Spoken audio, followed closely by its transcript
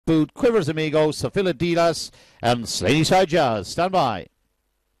boot, Quivers Amigo, SOPHELLIE Divas and SLANEYSIDE JAZZ. Stand by.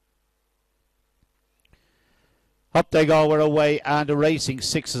 Up they go, we're away, and the racing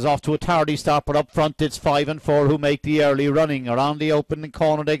 6 is off to a tardy start, but up front it's 5 and 4 who make the early running. Around the opening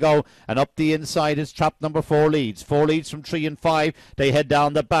corner they go, and up the inside is trap number 4 leads. 4 leads from 3 and 5, they head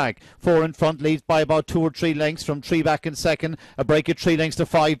down the back. 4 in front leads by about 2 or 3 lengths from 3 back in second. A break of 3 lengths to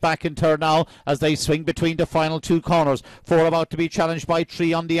 5 back in third now as they swing between the final 2 corners. 4 about to be challenged by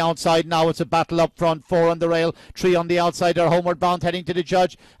 3 on the outside. Now it's a battle up front, 4 on the rail, 3 on the outside. They're homeward bound heading to the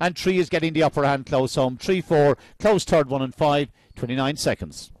judge, and 3 is getting the upper hand close home. 3-4. Close third, 1 and 5, 29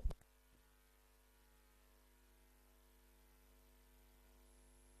 seconds.